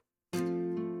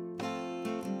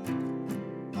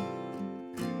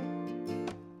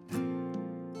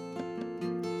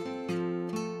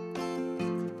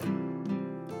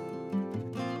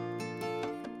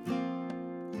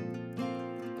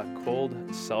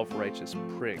self-willed, self-righteous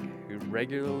prig who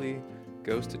regularly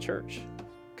goes to church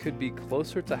could be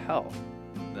closer to hell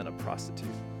than a prostitute.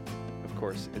 Of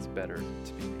course, it's better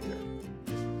to be neither.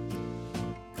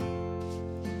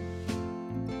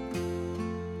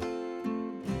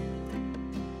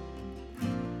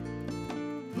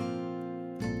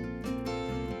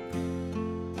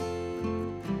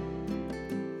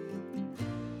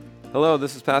 Hello,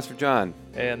 this is Pastor John,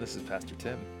 And this is Pastor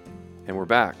Tim. and we're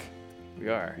back We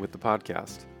are. with the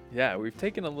podcast. Yeah, we've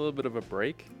taken a little bit of a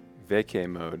break, Vacay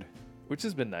mode. which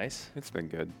has been nice. It's been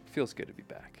good. Feels good to be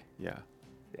back. Yeah,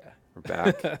 Yeah. we're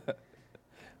back.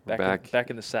 We're back. Back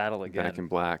in the saddle again. Back in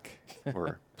black,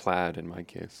 or plaid in my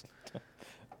case.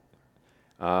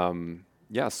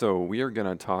 So we are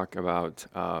going to talk about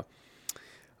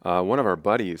one of our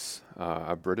buddies,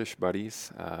 our British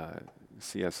buddies,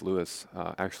 C.S. Lewis,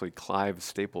 actually Clive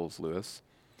Staples Lewis.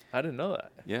 I didn't know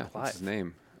that. Yeah, Clive. that's his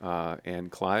name. And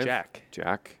Clive.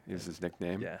 Jack is his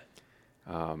nickname. Yeah.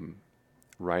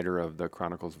 Writer of the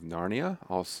Chronicles of Narnia,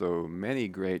 also many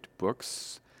great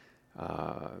books,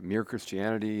 Mere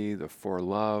Christianity, The Four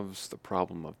Loves, The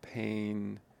Problem of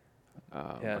Pain,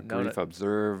 A Grief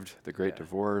Observed, The Great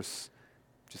Divorce,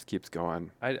 just keeps going.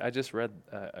 I just read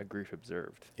A Grief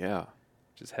Observed. Yeah.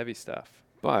 Which is heavy stuff.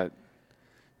 But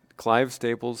Clive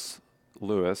Staples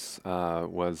Lewis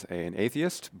was an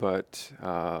atheist, but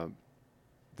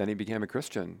then he became a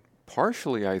Christian,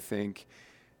 partially, I think,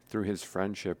 through his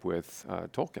friendship with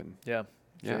Tolkien. Yeah.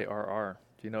 Yeah. J.R.R.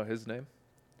 Do you know his name?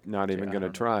 Not even going to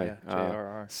try. Yeah,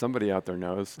 J.R.R. Somebody out there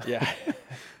knows. Yeah.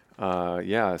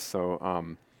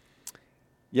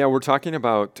 We're talking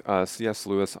about C.S.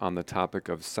 Lewis on the topic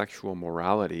of sexual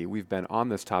morality. We've been on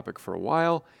this topic for a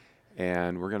while,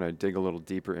 and we're going to dig a little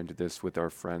deeper into this with our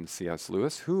friend C.S.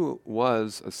 Lewis, who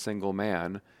was a single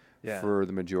man for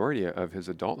the majority of his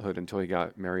adulthood until he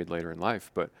got married later in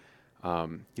life. But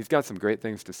he's got some great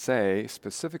things to say,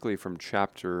 specifically from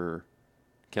chapter,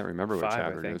 can't remember what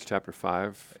chapter it is, chapter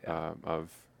 5 of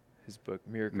his book,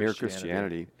 Mere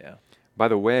Christianity. Yeah. By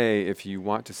the way, if you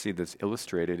want to see this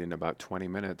illustrated in about 20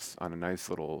 minutes on a nice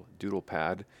little doodle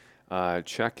pad,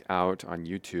 check out on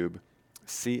YouTube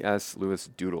C.S. Lewis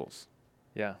Doodles.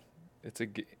 Yeah.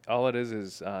 All it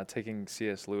is taking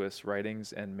C.S. Lewis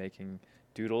writings and making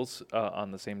doodles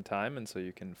on the same time, and so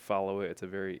you can follow it. It's a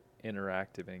very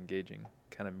interactive and engaging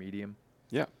kind of medium.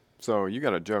 Yeah. So you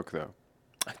got a joke, though.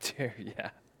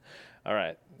 Yeah. All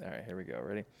right, here we go.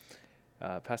 Ready?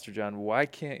 Pastor John, why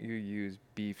can't you use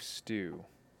beef stew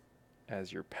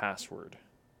as your password?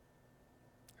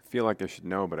 I feel like I should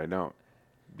know, but I don't.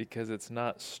 Because it's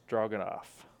not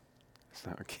stroganoff. It's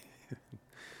not okay.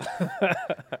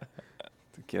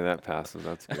 Okay, that passes.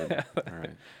 That's good. All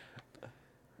right.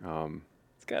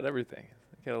 It's got everything.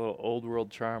 It's got a little old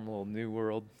world charm, a little new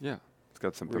world. Yeah. It's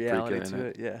got some reality paprika in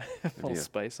it. Yeah. A little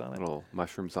spice on it. A little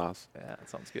mushroom sauce. Yeah, that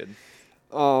sounds good.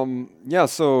 Why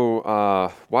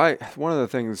one of the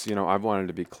things, I've wanted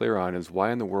to be clear on is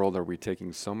why in the world are we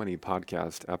taking so many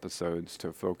podcast episodes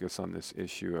to focus on this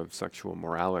issue of sexual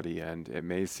morality? And it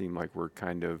may seem like we're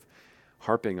kind of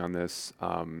harping on this,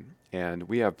 and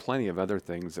we have plenty of other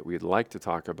things that we'd like to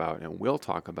talk about and will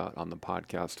talk about on the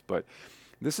podcast, but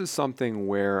this is something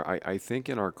where I think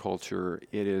in our culture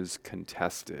it is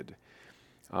contested.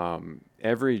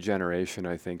 Every generation,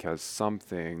 I think, has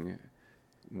something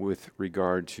with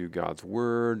regard to God's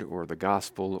word or the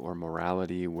gospel or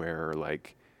morality where,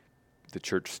 like, the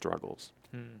church struggles.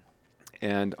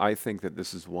 And I think that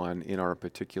this is one in our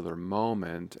particular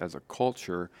moment as a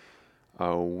culture.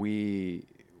 We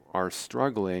are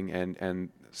struggling, and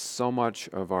so much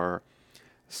of our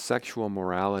sexual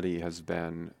morality has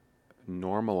been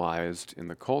normalized in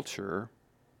the culture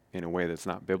in a way that's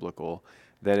not biblical,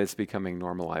 that it's becoming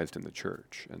normalized in the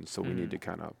church. And so we need to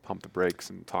kind of pump the brakes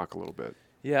and talk a little bit.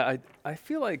 Yeah, I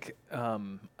feel like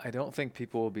I don't think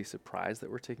people will be surprised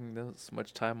that we're taking this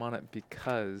much time on it,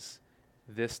 because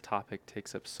this topic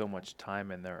takes up so much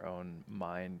time in their own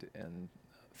mind and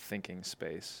thinking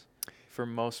space. For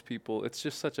most people, it's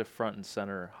just such a front and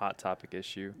center hot topic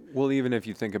issue. Well, even if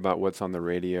you think about what's on the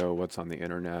radio, what's on the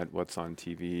internet, what's on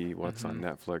TV, what's on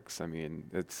Netflix, I mean,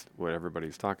 it's what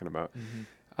everybody's talking about.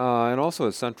 And also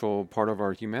a central part of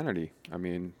our humanity. I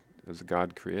mean, as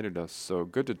God created us. So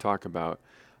good to talk about.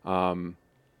 So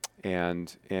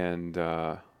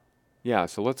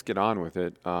let's get on with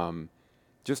it.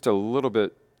 Just a little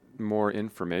bit more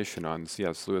information on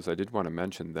C.S. Lewis. I did want to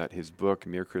mention that his book,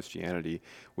 Mere Christianity,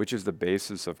 which is the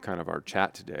basis of kind of our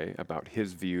chat today about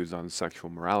his views on sexual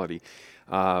morality,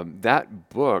 that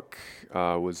book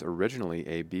was originally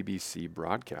a BBC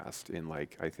broadcast in, I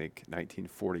think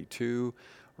 1942,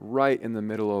 right in the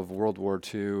middle of World War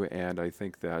II, and I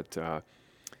think that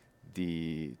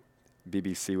the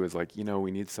BBC was like,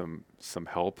 we need some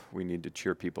help. We need to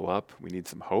cheer people up. We need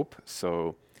some hope.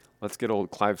 So let's get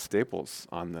old Clive Staples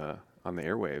on the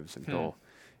airwaves, and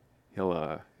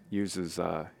he'll use his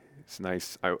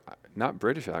nice, not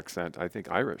British accent. I think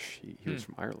Irish. He was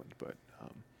from Ireland, but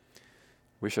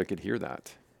wish I could hear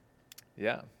that.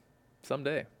 Yeah,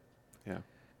 someday.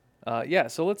 Yeah.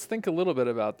 So let's think a little bit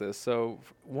about this. So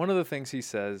one of the things he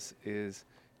says is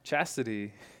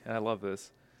chastity, and I love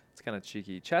this. It's kind of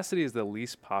cheeky. Chastity is the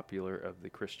least popular of the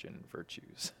Christian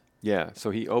virtues. Yeah.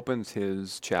 So he opens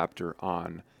his chapter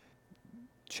on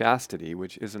chastity,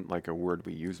 which isn't like a word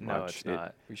we use much. No, it's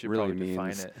not. We should really probably define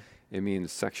means it. It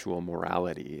means sexual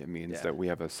morality. It means that we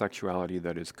have a sexuality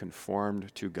that is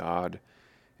conformed to God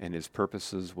and His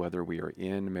purposes, whether we are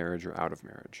in marriage or out of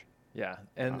marriage. Yeah,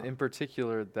 and in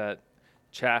particular, that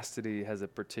chastity has a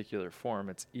particular form.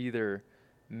 It's either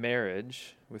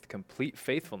marriage with complete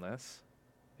faithfulness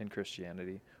in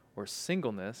Christianity, or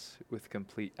singleness with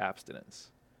complete abstinence.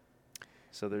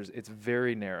 So it's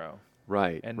very narrow.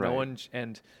 Right. And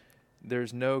right.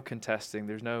 there's no contesting.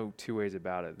 There's no two ways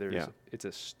about it. It's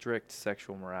a strict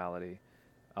sexual morality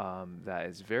that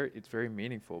is very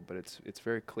meaningful, but it's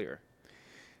very clear.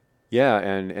 Yeah,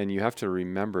 and you have to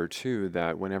remember too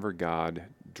that whenever God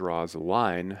draws a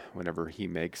line, whenever He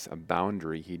makes a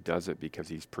boundary, He does it because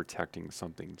He's protecting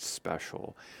something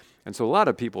special. And so a lot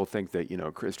of people think that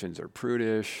Christians are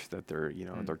prudish, that they're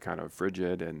they're kind of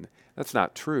frigid, and that's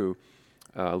not true.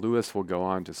 Lewis will go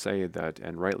on to say that,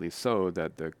 and rightly so,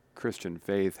 that the Christian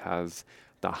faith has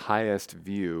the highest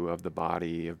view of the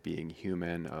body, of being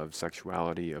human, of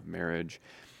sexuality, of marriage.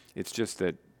 It's just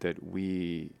that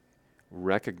we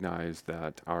recognize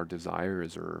that our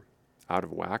desires are out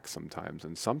of whack sometimes,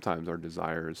 and sometimes our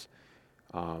desires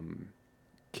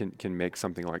can make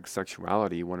something like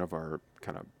sexuality, one of our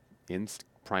kind of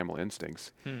primal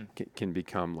instincts, can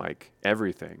become like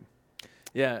everything.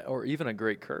 Yeah, or even a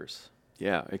great curse.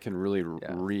 Yeah, it can really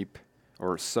reap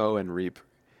or sow and reap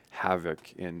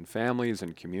havoc in families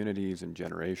and communities and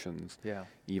generations,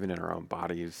 even in our own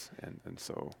bodies. And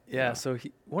so... Yeah, so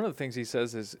one of the things he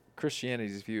says is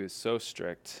Christianity's view is so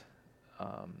strict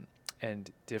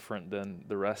and different than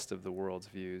the rest of the world's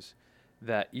views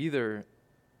that either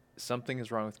something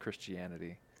is wrong with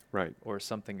Christianity or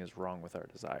something is wrong with our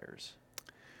desires.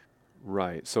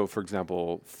 Right. So, for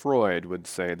example, Freud would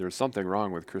say there's something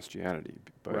wrong with Christianity,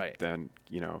 but then,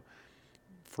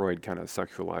 Freud kind of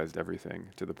sexualized everything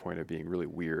to the point of being really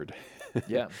weird.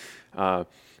 Yeah.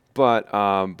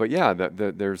 But yeah,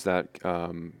 there's that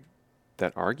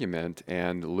argument,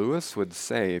 and Lewis would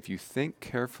say if you think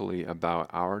carefully about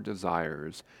our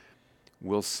desires,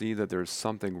 we'll see that there's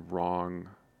something wrong,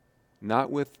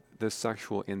 not with the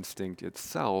sexual instinct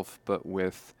itself, but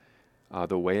with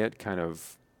the way it kind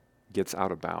of gets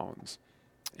out of bounds.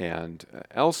 And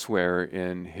elsewhere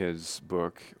in his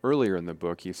book, earlier in the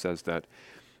book, he says that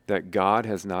God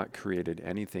has not created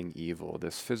anything evil.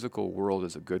 This physical world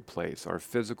is a good place. Our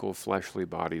physical fleshly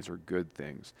bodies are good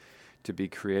things. To be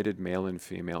created male and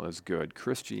female is good.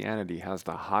 Christianity has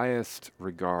the highest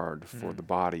regard for the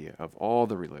body of all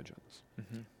the religions.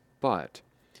 Mm-hmm. But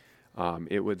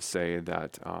it would say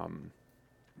that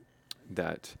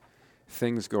that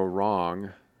things go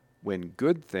wrong when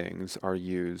good things are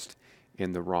used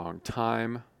in the wrong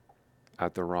time,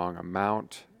 at the wrong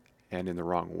amount, and in the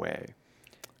wrong way.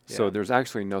 Yeah. So there's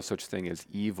actually no such thing as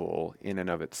evil in and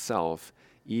of itself.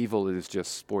 Evil is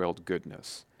just spoiled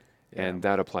goodness. Yeah. And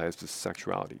that applies to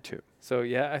sexuality too. So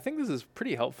I think this is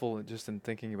pretty helpful just in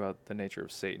thinking about the nature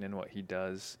of Satan and what he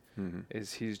does. Mm-hmm.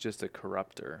 Is he's just a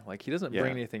corrupter. Like he doesn't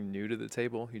bring anything new to the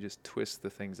table. He just twists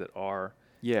the things that are.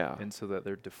 Yeah. And so that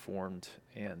they're deformed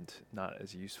and not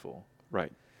as useful.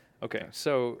 Right. Okay.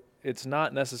 So it's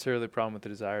not necessarily the problem with the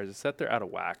desires. It's that they're out of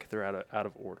whack. They're out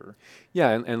of order. Yeah.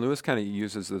 And Lewis kind of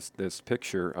uses this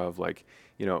picture of like,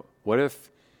 what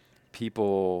if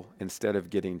people, instead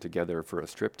of getting together for a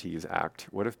striptease act,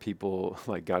 what if people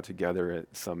like got together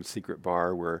at some secret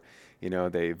bar where,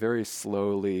 they very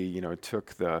slowly,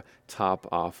 took the top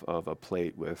off of a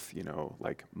plate with,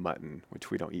 like mutton,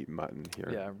 which we don't eat mutton here.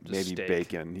 Yeah, maybe steak.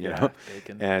 Bacon,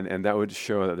 bacon. And that would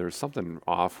show that there's something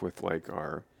off with like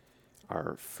our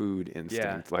food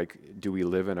instinct. Yeah. Like, do we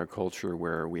live in a culture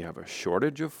where we have a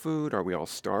shortage of food? Are we all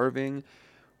starving?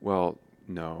 Well,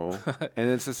 no. And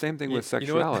it's the same thing with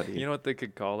sexuality. You know what they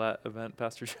could call that event,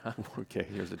 Pastor John? Okay,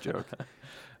 here's a joke.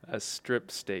 A strip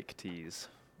steak tease.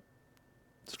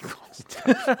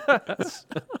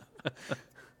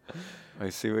 I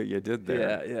see what you did Yeah,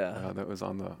 there. yeah. That was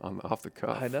on the off the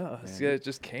cuff. I know. Man. Yeah, it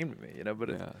just came to me, but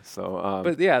Yeah. So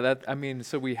but yeah, that I mean,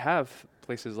 so we have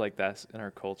places like that in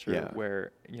our culture yeah.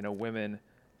 where women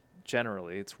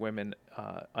generally it's women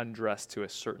undress to a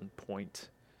certain point,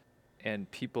 and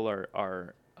people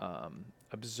are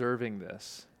observing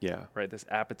this, Yeah. right? This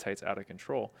appetite's out of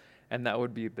control, and that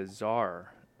would be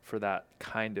bizarre for that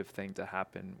kind of thing to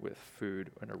happen with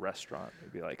food in a restaurant.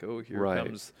 It'd be like, oh, here Right.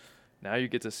 comes. Now you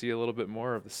get to see a little bit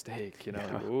more of the steak, Yeah.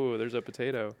 like, oh, there's a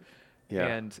potato. Yeah.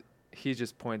 And he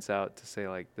just points out to say,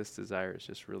 like, this desire is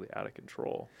just really out of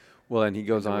control. Well, and he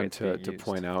goes the way on it's to being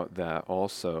point used. out that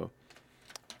also,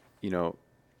 you know,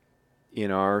 in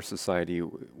our society,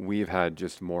 we've had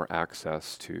just more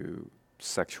access to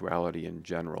sexuality in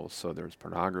general. So there's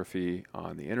pornography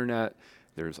on the internet,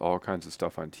 there's all kinds of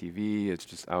stuff on TV, it's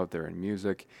just out there in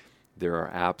music. There are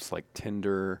apps like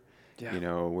Tinder,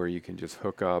 Yeah. where you can just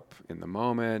hook up in the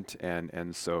moment.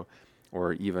 And so,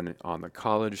 or even on the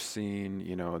college scene,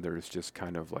 there's just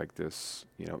kind of like this,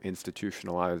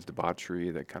 institutionalized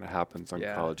debauchery that kind of happens on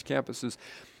Yeah. college campuses.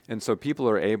 And so people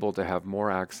are able to have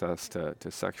more access to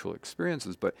sexual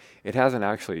experiences, but it hasn't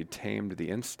actually tamed the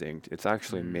instinct. It's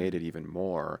actually made it even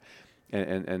more.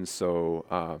 And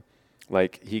so,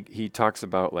 like he talks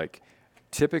about, like,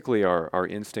 typically our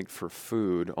instinct for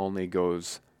food only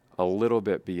goes a little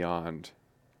bit beyond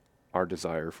our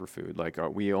desire for food. Like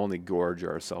we only gorge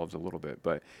ourselves a little bit.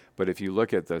 But if you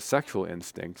look at the sexual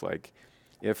instinct, like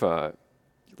if a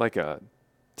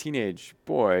teenage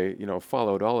boy,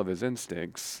 followed all of his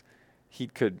instincts, he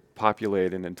could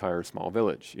populate an entire small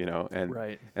village, and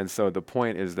Right. and so the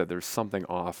point is that there's something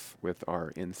off with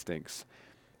our instincts,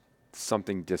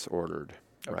 something disordered,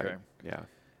 right? Okay. Yeah,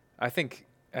 I think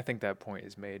that point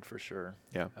is made for sure.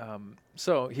 yeah,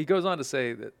 So he goes on to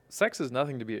say that sex is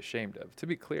nothing to be ashamed of. To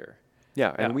be clear.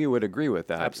 yeah, and Yeah. we would agree with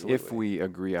that if Absolutely. we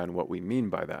agree on what we mean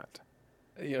by that.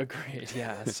 Yeah, agreed.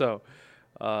 Yeah. So,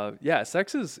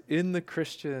 sex is in the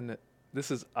Christian. This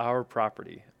is our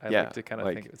property. I Yeah, like to kind of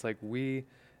like- think it's like we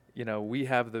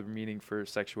have the meaning for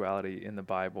sexuality in the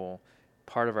Bible,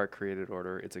 part of our created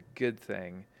order. It's a good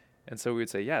thing, and so we would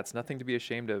say, yeah, it's nothing to be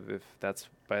ashamed of if that's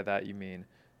by that you mean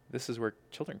this is where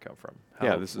children come from.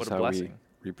 This what is a how blessing.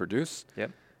 we reproduce.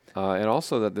 Yep. And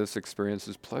also that this experience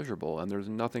is pleasurable, and there's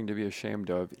nothing to be ashamed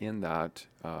of in that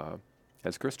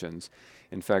as Christians.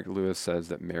 In fact, Lewis says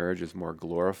that marriage is more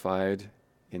glorified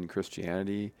in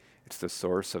Christianity. It's the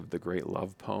source of the great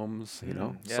love poems,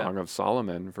 Yeah. Song of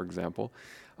Solomon, for example.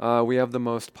 We have the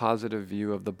most positive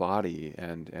view of the body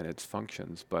and its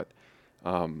functions. But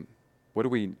what do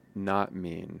we not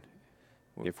mean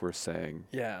if we're saying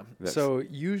Yeah. that's- So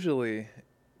usually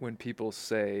when people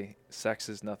say sex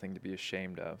is nothing to be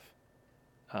ashamed of,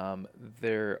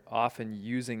 they're often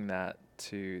using that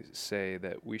to say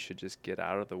that we should just get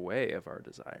out of the way of our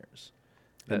desires.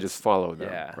 and just follow them,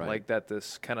 Yeah, right? like that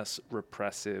this kind of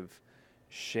repressive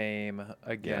shame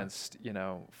against,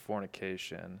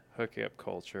 fornication, hookup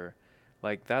culture.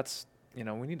 Like that's, we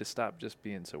need to stop just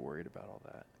being so worried about all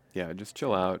that. Yeah, just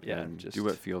chill out Yeah, and just- do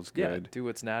what feels Yeah, good. do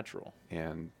what's natural.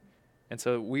 And And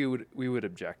so we would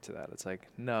object to that. It's like,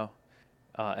 no.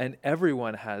 And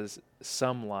everyone has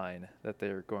some line that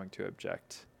they're going to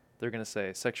object. They're going to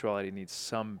say sexuality needs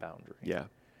some boundary. yeah.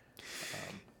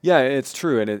 Um, Yeah, it's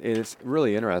true, and it's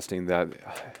really interesting that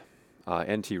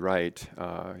N.T. Wright,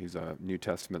 he's a New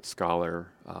Testament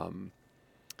scholar,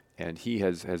 and he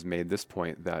has made this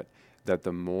point that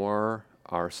the more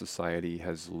our society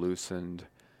has loosened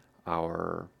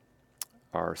our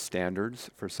standards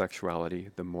for sexuality,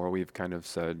 the more we've kind of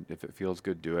said, if it feels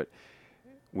good, do it.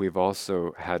 We've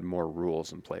also had more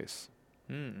rules in place.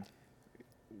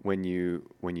 When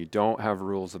you don't have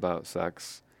rules about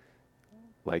sex,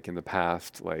 like in the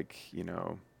past, like,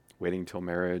 waiting till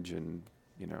marriage and,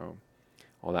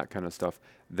 all that kind of stuff,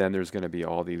 then there's going to be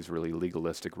all these really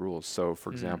legalistic rules. So,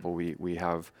 for example, we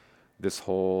have this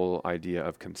whole idea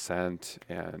of consent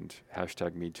and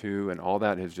 #MeToo, and all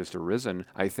that has just arisen,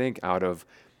 I think, out of,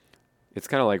 it's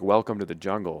kind of like welcome to the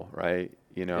jungle, right?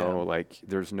 Like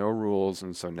there's no rules,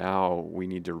 and so now we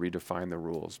need to redefine the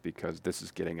rules because this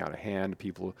is getting out of hand.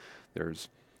 People, there's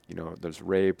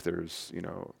rape, there's,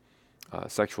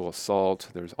 sexual assault,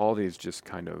 there's all these just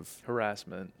kind of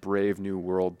harassment. brave new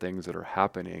world things that are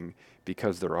happening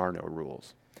because there are no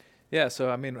rules. Yeah, so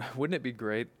I mean, wouldn't it be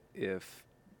great if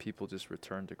people just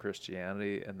returned to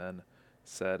Christianity and then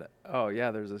said, oh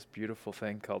yeah, there's this beautiful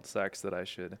thing called sex that I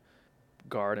should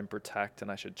guard and protect, and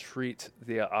I should treat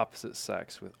the opposite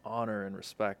sex with honor and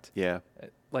respect. Yeah.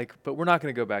 But we're not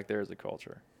going to go back there as a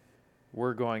culture.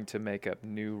 We're going to make up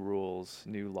new rules,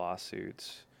 new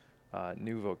lawsuits,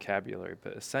 new vocabulary,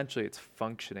 but essentially it's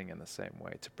functioning in the same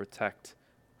way to protect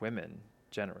women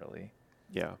generally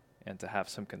Yeah. and to have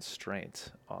some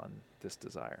constraint on this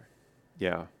desire.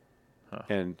 Yeah. Huh.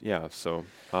 And yeah, so,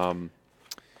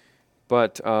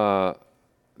 but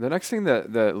the next thing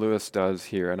that Lewis does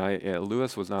here, and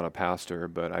Lewis was not a pastor,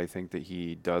 but I think that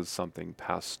he does something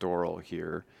pastoral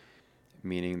here,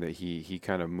 meaning that he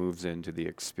kind of moves into the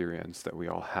experience that we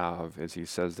all have, as he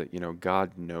says that,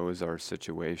 God knows our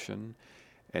situation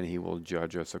and he will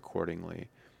judge us accordingly.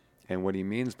 And what he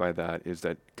means by that is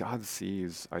that God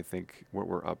sees, I think, what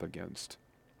we're up against.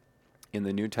 In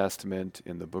the New Testament,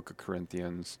 in the book of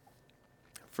Corinthians,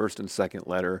 first and second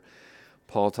letter,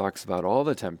 Paul talks about all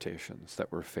the temptations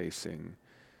that we're facing,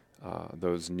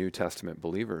 those New Testament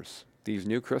believers. These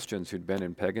new Christians who'd been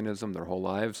in paganism their whole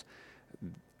lives,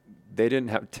 they didn't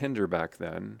have Tinder back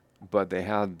then, but they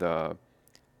had the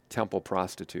temple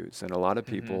prostitutes. And a lot of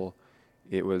people,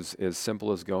 it was as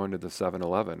simple as going to the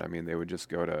 7-Eleven. I mean, they would just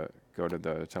go to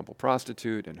the temple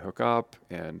prostitute and hook up,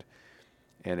 and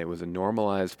it was a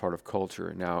normalized part of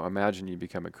culture. Now, imagine you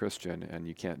become a Christian and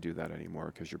you can't do that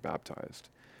anymore because you're baptized.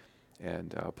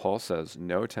 And Paul says,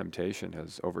 no temptation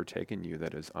has overtaken you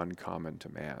that is uncommon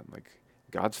to man. Like,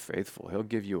 God's faithful. He'll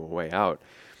give you a way out.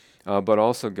 But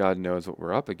also God knows what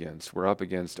we're up against. We're up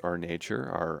against our nature,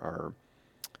 our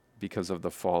because of the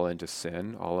fall into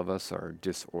sin, all of us are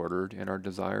disordered in our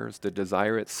desires. The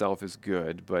desire itself is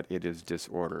good, but it is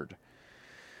disordered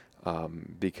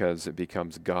because it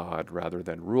becomes God rather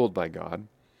than ruled by God.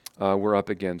 We're up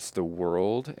against the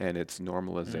world and its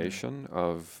normalization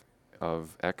of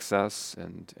excess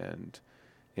and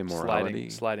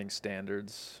immorality. Sliding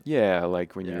standards. Yeah,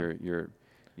 like when you're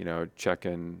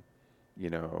checking,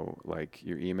 like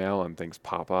your email and things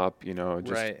pop up,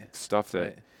 just stuff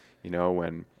that,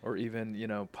 when... Or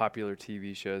even, popular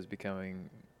TV shows becoming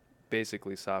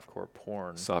basically softcore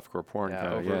porn.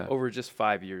 Over just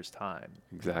 5 years' time.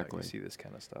 Exactly. You see this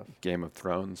kind of stuff. Game of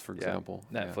Thrones, for example.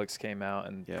 Netflix came out,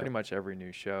 and pretty much every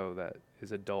new show that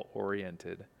is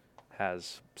adult-oriented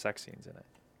has sex scenes in it.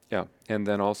 Yeah, and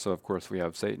then also, of course, we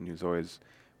have Satan, who's always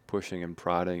pushing and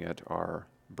prodding at our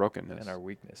brokenness. And our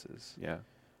weaknesses. Yeah.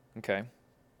 Okay.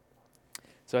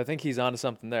 So I think he's onto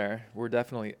something there. We're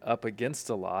definitely up against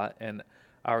a lot, and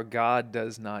our God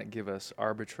does not give us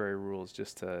arbitrary rules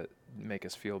just to make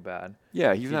us feel bad.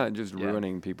 Yeah, he's not just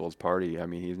ruining people's party. I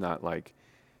mean, he's not like,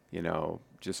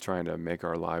 just trying to make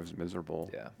our lives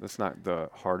miserable. Yeah. That's not the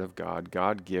heart of God.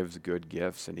 God gives good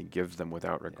gifts, and he gives them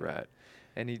without regret.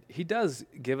 And he does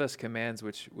give us commands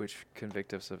which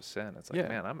convict us of sin. It's like,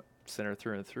 man, I'm a sinner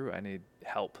through and through. I need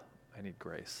help. I need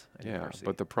grace. I need mercy.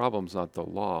 But the problem's not the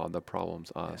law. The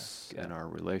problem's us and our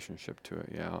relationship to it.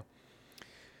 Yeah.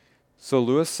 So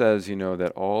Lewis says,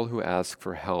 that all who ask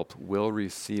for help will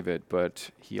receive it,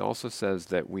 but he also says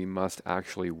that we must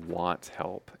actually want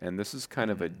help. And this is kind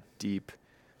of a deep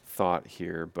thought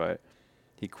here, but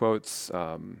he quotes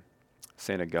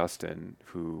St. Augustine,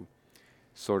 who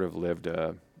sort of lived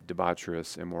a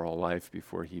debaucherous, immoral life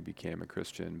before he became a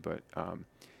Christian, but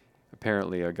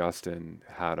apparently Augustine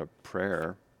had a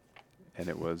prayer, and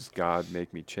it was, God,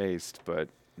 make me chaste, but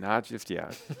not just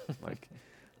yet. Like,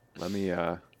 let me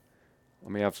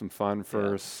have some fun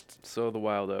first. Sow the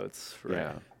wild oats.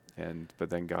 Right? Yeah, but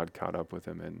then God caught up with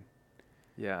him, and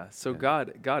so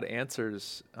God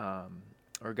answers,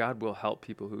 or God will help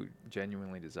people who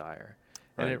genuinely desire.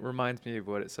 Right. And it reminds me of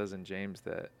what it says in James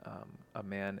that a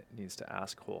man needs to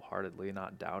ask wholeheartedly,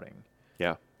 not doubting.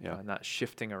 Yeah. Not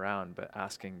shifting around, but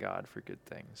asking God for good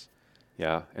things.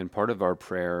 Yeah, and part of our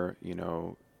prayer,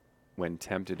 when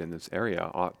tempted in this area,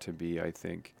 ought to be, I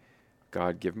think,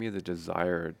 God, give me the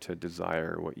desire to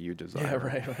desire what you desire.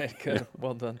 Yeah, right. Good.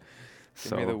 Well done.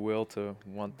 Give me the will to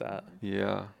want that.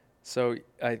 Yeah. So,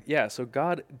 so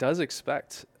God does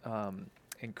expect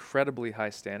incredibly high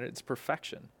standard. It's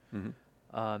perfection.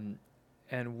 Mm-hmm.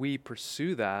 And we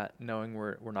pursue that knowing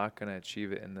we're not going to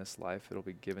achieve it in this life. It'll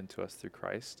be given to us through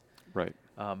Christ. Right.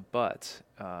 But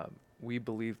we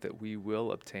believe that we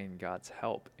will obtain God's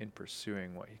help in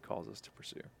pursuing what he calls us to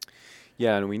pursue.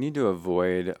 Yeah, and we need to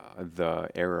avoid the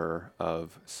error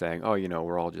of saying, oh,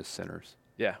 we're all just sinners.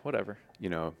 Yeah, whatever.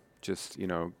 Just,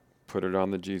 put it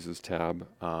on the Jesus tab.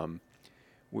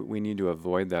 We need to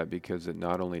avoid that because it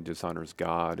not only dishonors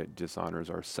God, it dishonors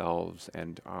ourselves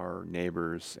and our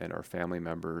neighbors and our family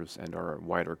members and our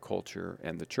wider culture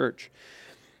and the church.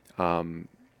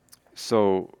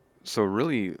 So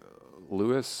really,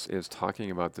 Lewis is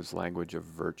talking about this language of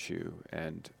virtue,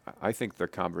 and I think the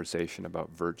conversation about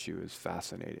virtue is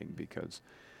fascinating because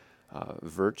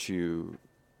virtue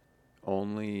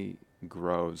only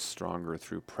grows stronger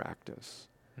through practice.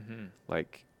 Mm-hmm.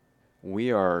 Like,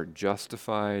 We are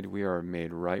justified, we are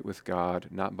made right with God,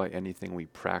 not by anything we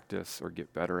practice or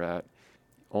get better at,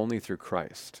 only through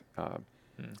Christ.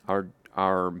 Hmm.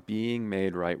 Our being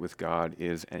made right with God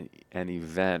is an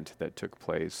event that took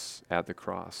place at the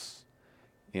cross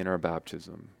in our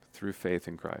baptism through faith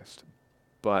in Christ.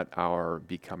 But our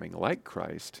becoming like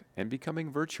Christ and becoming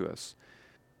virtuous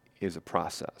is a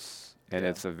process. And Yeah.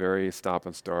 it's a very stop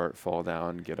and start, fall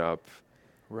down, get up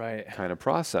Right. kind of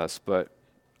process. But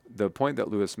the point that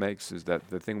Lewis makes is that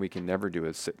the thing we can never do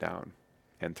is sit down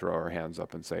and throw our hands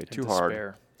up and say, And too hard.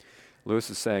 despair.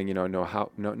 Lewis is saying,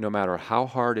 no matter how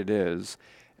hard it is,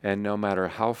 and no matter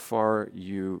how far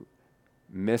you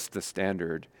miss the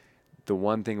standard, the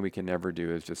one thing we can never do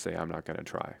is just say, I'm not going to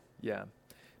try. Yeah.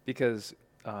 Because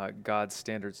God's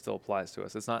standard still applies to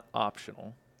us. It's not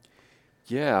optional.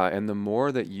 Yeah, and the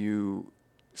more that you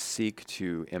seek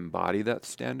to embody that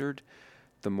standard,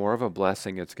 the more of a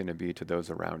blessing it's going to be to those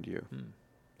around you. Hmm.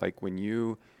 Like when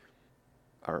you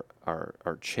are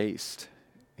chaste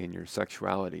in your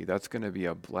sexuality, that's going to be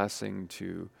a blessing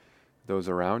to those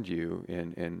around you,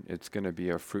 and it's going to be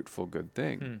a fruitful good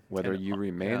thing. Hmm. Whether And, you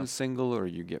remain yeah. single or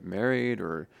you get married,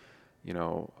 or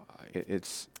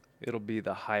it's It'll be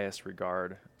the highest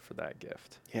regard for that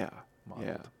gift. yeah.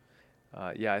 Modeled.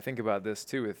 I think about this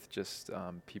too with just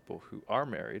people who are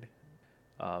married.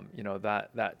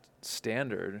 That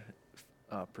standard,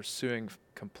 pursuing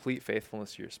complete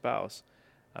faithfulness to your spouse.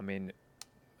 I mean,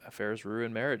 affairs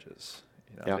ruin marriages.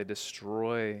 Yeah. They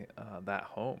destroy that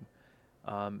home.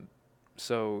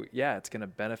 It's going to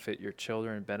benefit your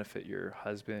children, benefit your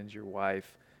husband, your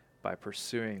wife, by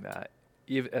pursuing that.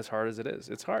 Even as hard as it is,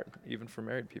 it's hard even for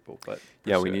married people. But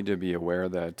Yeah, we pursue it. need to be aware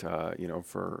that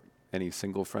for any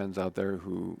single friends out there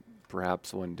who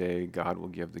perhaps one day God will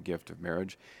give the gift of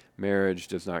marriage. Marriage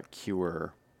does not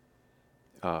cure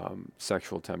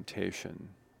sexual temptation.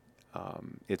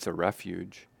 It's a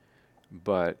refuge,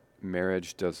 but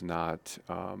marriage does not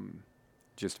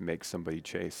just make somebody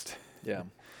chaste. Yeah.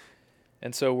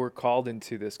 And so we're called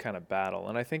into this kind of battle.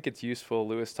 And I think it's useful.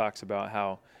 Lewis talks about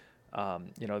how,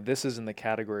 this is in the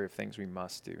category of things we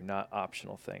must do, not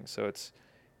optional things. So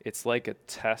it's like a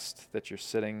test that you're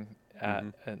sitting at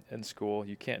in school.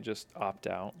 You can't just opt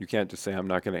out. You can't just say, I'm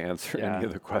not going to answer Yeah. any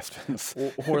of the questions.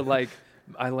 Or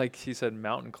he said,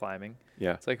 mountain climbing.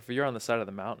 Yeah. It's like if you're on the side of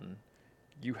the mountain,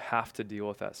 you have to deal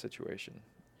with that situation.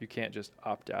 You can't just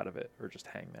opt out of it or just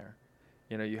hang there.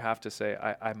 You have to say,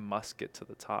 I must get to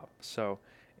the top. So,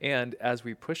 and as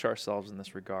we push ourselves in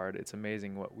this regard, it's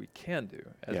amazing what we can do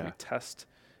as we test,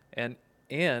 and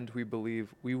we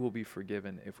believe we will be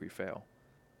forgiven if we fail.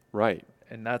 Right.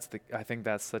 And I think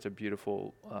that's such a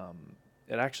beautiful,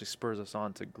 it actually spurs us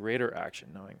on to greater action,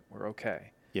 knowing we're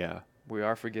okay. Yeah. We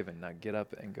are forgiven. Now get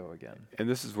up and go again. And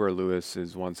this is where Lewis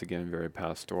is once again very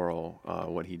pastoral.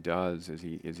 What he does is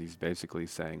he's basically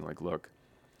saying, like, look,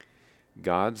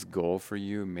 God's goal for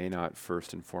you may not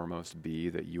first and foremost be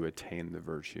that you attain the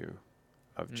virtue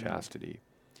of chastity.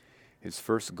 His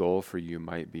first goal for you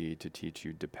might be to teach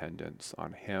you dependence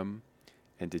on Him,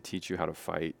 and to teach you how to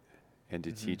fight, and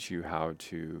to teach you how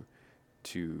to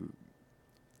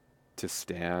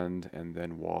stand and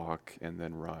then walk and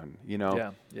then run.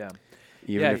 Yeah.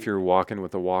 Even if you're walking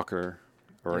with a walker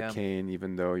or Yeah. a cane,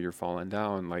 even though you're falling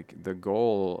down, like the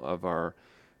goal of our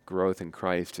growth in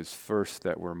Christ is first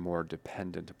that we're more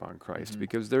dependent upon Christ,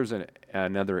 because there's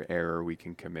another error we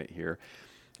can commit here,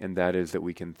 and that is that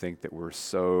we can think that we're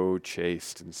so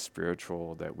chaste and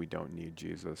spiritual that we don't need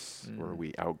Jesus, or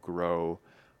we outgrow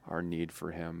our need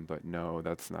for Him. But no,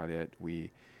 that's not it.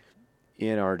 We,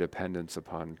 in our dependence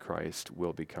upon Christ,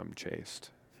 will become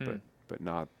chaste, but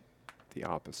not the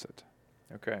opposite.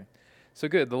 Okay. So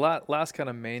good. The last kind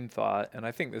of main thought, and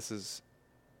I think this is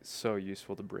so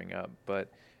useful to bring up,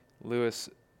 but Lewis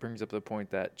brings up the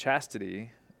point that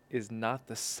chastity is not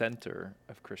the center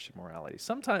of Christian morality.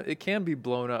 Sometimes it can be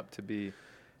blown up to be,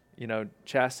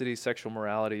 chastity, sexual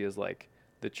morality is like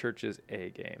the church's A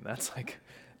game. That's like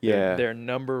their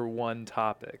number one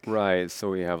topic. Right.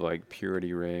 So we have like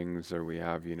purity rings, or we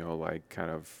have, like kind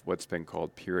of what's been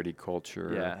called purity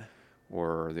culture. Yeah.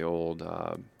 Or the old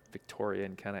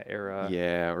Victorian kind of era.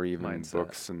 or even mindset.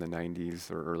 Books in the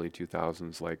 90s or early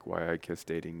 2000s, like Why I Kissed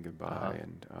Dating Goodbye,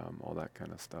 and all that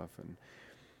kind of stuff.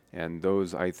 And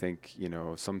those, I think,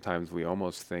 sometimes we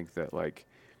almost think that like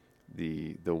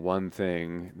the one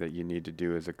thing that you need to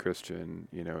do as a Christian,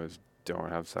 is don't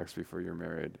have sex before you're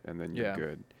married, and then you're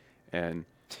good. And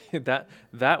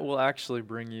that will actually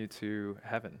bring you to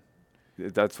heaven.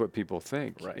 That's what people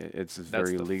think. Right. It's a That's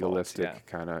very the fault, legalistic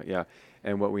kind of,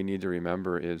 And what we need to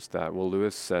remember is that,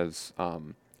 Lewis says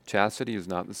chastity is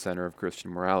not the center of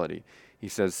Christian morality. He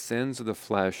says sins of the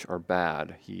flesh are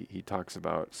bad. He talks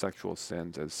about sexual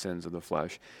sins as sins of the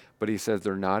flesh, but he says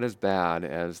they're not as bad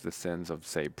as the sins of,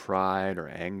 say, pride or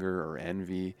anger or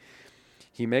envy.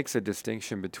 He makes a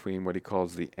distinction between what he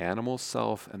calls the animal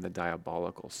self and the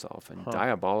diabolical self. And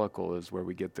diabolical is where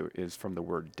we get is from the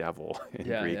word devil in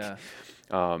Greek. Yeah.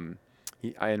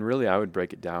 And really, I would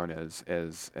break it down as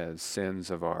sins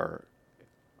of our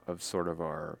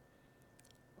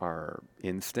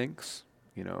instincts,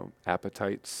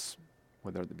 appetites,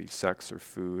 whether it be sex or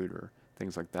food or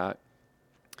things like that,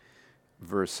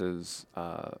 versus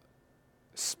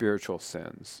spiritual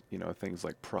sins, things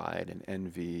like pride and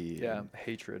envy, and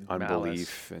hatred,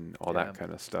 unbelief, malice, and all that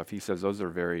kind of stuff. He says those are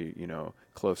very,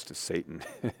 close to Satan.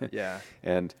 Yeah.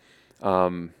 And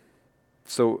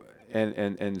so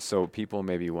people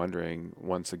may be wondering,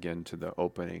 once again, to the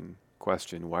opening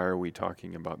question, why are we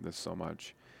talking about this so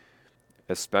much?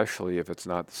 Especially if it's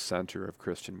not the center of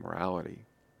Christian morality.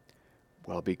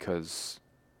 Well, because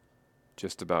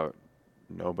just about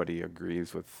nobody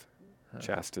agrees with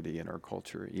chastity in our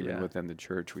culture. Even within the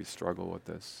church, we struggle with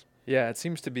this. Yeah, it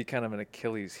seems to be kind of an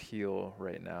Achilles heel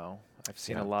right now. I've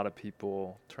seen a lot of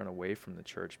people turn away from the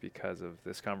church because of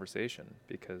this conversation,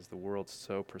 because the world's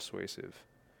so persuasive.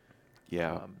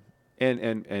 Yeah.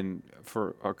 And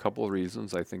for a couple of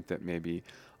reasons, I think that maybe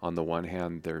on the one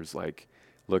hand, there's like,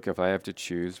 look, if I have to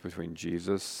choose between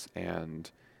Jesus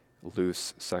and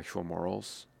loose sexual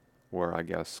morals, or I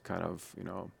guess kind of,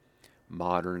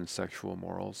 modern sexual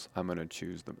morals, I'm going to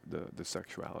choose the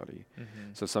sexuality.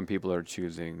 Mm-hmm. So some people are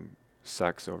choosing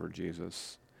sex over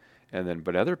Jesus.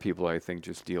 But other people, I think,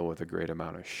 just deal with a great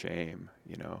amount of shame.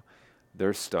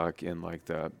 They're stuck in like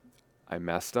I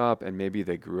messed up, and maybe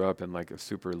they grew up in like a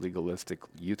super legalistic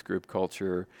youth group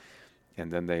culture,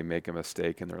 and then they make a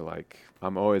mistake and they're like,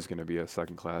 I'm always going to be a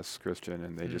second-class Christian,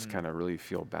 and they just kind of really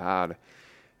feel bad.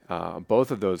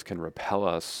 Both of those can repel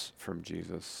us from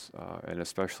Jesus, and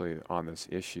especially on this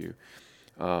issue.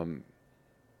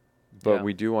 But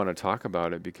we do want to talk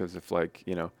about it because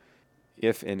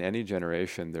if in any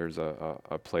generation there's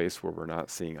a place where we're not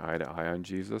seeing eye to eye on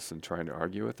Jesus and trying to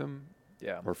argue with him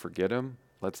or forget him,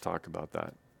 let's talk about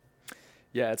that.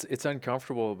 Yeah, it's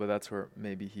uncomfortable, but that's where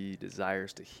maybe he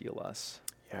desires to heal us.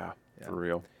 Yeah. For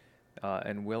real.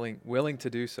 And willing to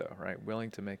do so, right?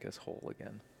 Willing to make us whole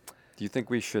again. Do you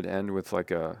think we should end with like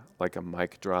a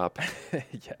mic drop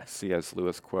C.S.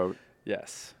 Lewis quote?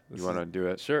 Yes. You want to do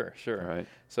it? Sure. All right.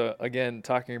 So again,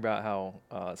 talking about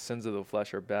how sins of the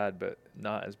flesh are bad, but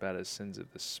not as bad as sins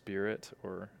of the spirit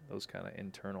or those kind of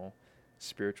internal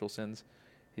spiritual sins.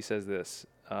 He says this,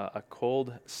 a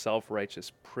cold,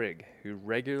 self-righteous prig who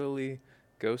regularly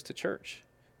goes to church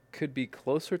could be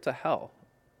closer to hell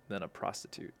than a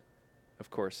prostitute.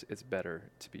 Of course, it's better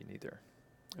to be neither.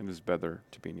 It is better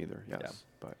to be neither, yes. Yeah.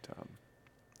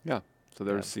 But, so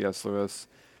there's C.S. Lewis.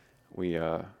 We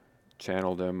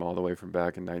channeled him all the way from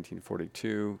back in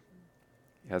 1942.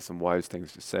 He has some wise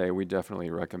things to say. We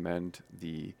definitely recommend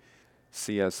the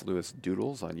C.S. Lewis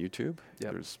Doodles on YouTube.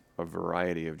 Yep. There's a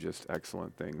variety of just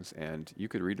excellent things, and you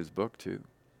could read his book too.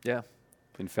 Yeah.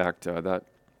 In fact,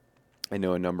 I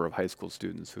know a number of high school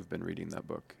students who've been reading that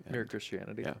book. Mere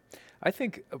Christianity. Yeah. I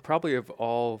think probably of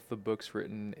all the books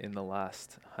written in the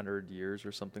last 100 years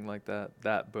or something like that,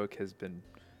 that book has been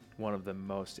one of the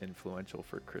most influential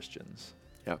for Christians.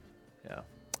 Yeah. Yeah.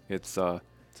 It's a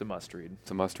must read.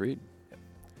 It's a must read. Yep.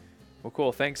 Well,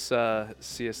 cool. Thanks,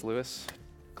 C.S. Lewis.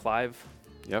 Clive.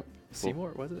 Yep.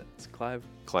 Seymour, was it? It's Clive.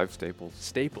 Clive Staples.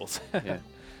 Staples. Yeah.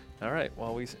 All right.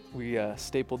 Well, we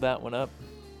stapled that one up.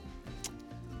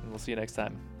 And we'll see you next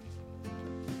time.